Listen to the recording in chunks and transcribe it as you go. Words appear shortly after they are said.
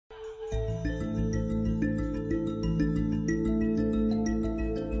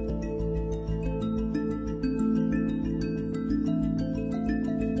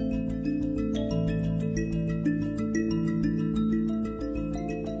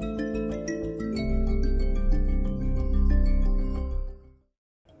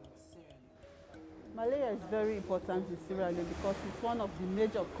very important in Sierra Leone because it's one of the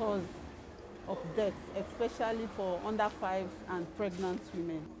major causes of death, especially for under 5 and pregnant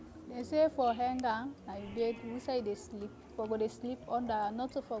women. They say for hunger, like bed, we say they sleep. For go they sleep under,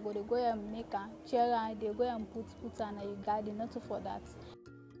 not to for go they go and make a chair and they go and put on a garden, not to for that.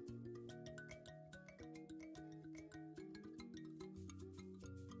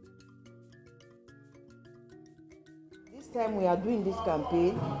 This time we are doing this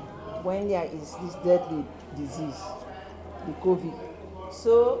campaign when there is this deadly disease, the COVID.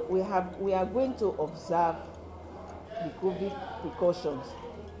 So we are going to observe the COVID precautions.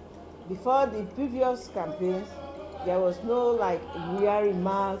 Before the previous campaigns, there was no like wearing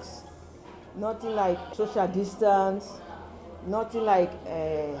masks, nothing like social distance, nothing like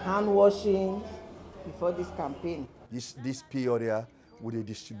hand washing before this campaign. This period, we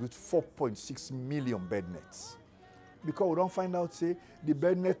distribute 4.6 million bed nets. Because we don't find out, say, the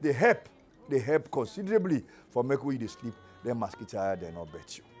bed net, they help considerably for making you sleep, then mosquito, they not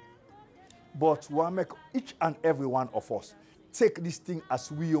bet you. But we make each and every one of us take this thing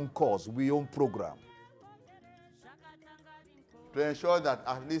as we own cause, we own program. To ensure that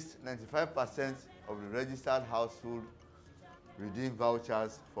at least 95% of the registered household redeem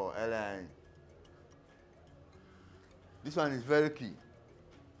vouchers for LIN. This one is very key.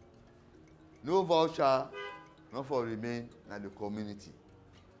 No voucher, not for remain in the community.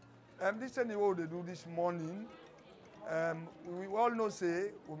 This is what they do this morning. We all know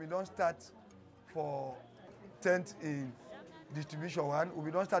say we don't start for 10th in distribution one, we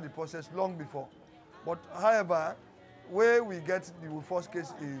don't start the process long before. But however, where we get the first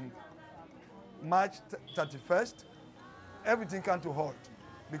case in March 31st, everything can to halt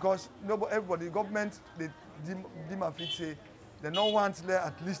because everybody, the government, they deem say they don't want there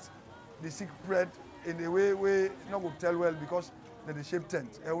at least the sick spread in a way where not go tell well because they shape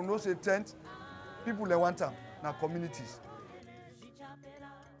tent. I will not say tent, people they want them now communities.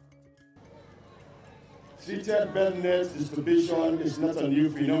 Treated bed net distribution is not a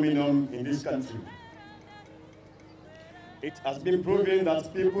new phenomenon in this country. It has been proven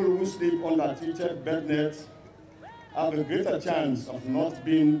that people who sleep under treated bed nets have a greater chance of not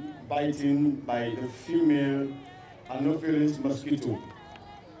being bitten by the female Anopheles mosquito,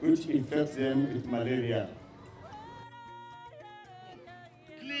 which infects them with malaria.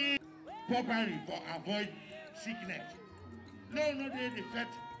 Clean properly for avoid sickness. No,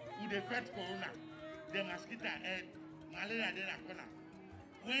 they affect corona. The mosquito and malaria then are corner.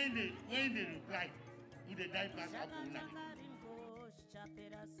 When they reply, would they die fast out corona?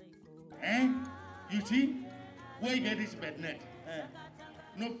 You see, where you get this bed net?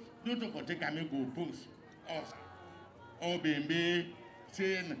 No to take a go post us or bembe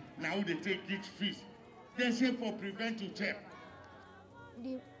saying now they take each fish. They say for preventive.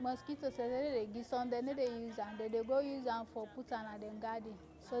 The mosquitoes they give some, they use them. They go use them for put on them garden.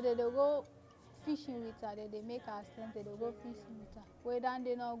 So they go fishing with her, they make her stand, they go fishing with her. Whether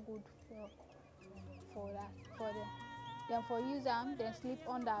they're not good for them. Then for use them, then sleep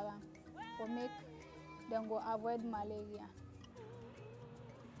under them, for make them go avoid malaria.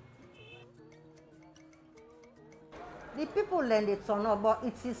 The people then they turn up, but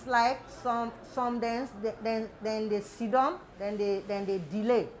it is like some dance, then they sit down, then they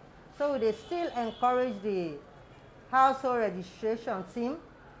delay. So they still encourage the household registration team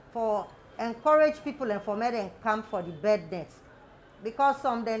for encourage people and for make them come for the bed nets. Because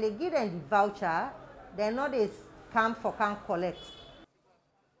some then they give them the voucher, they know they come for can collect.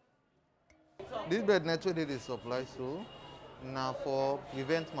 This bed net they supply so now for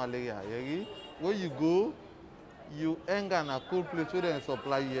prevent malaria. Where you go, you hang on a cold place where they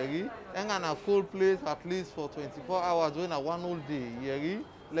supply you. Hang on a cold place at least for 24 hours during a one whole day.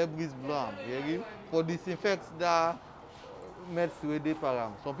 Let breeze blow them. For disinfect that medicine where they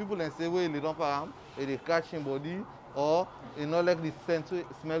param. Some people then say where they don't param, they catch in body or you know like the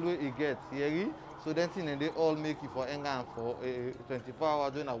smell where it gets. So then thing they all make it for hang on for 24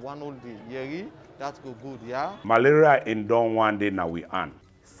 hours during a one whole day. That's good, yeah. Malaria in dawn one day now we earn.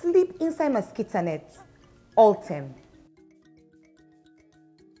 Sleep inside mosquito net all time.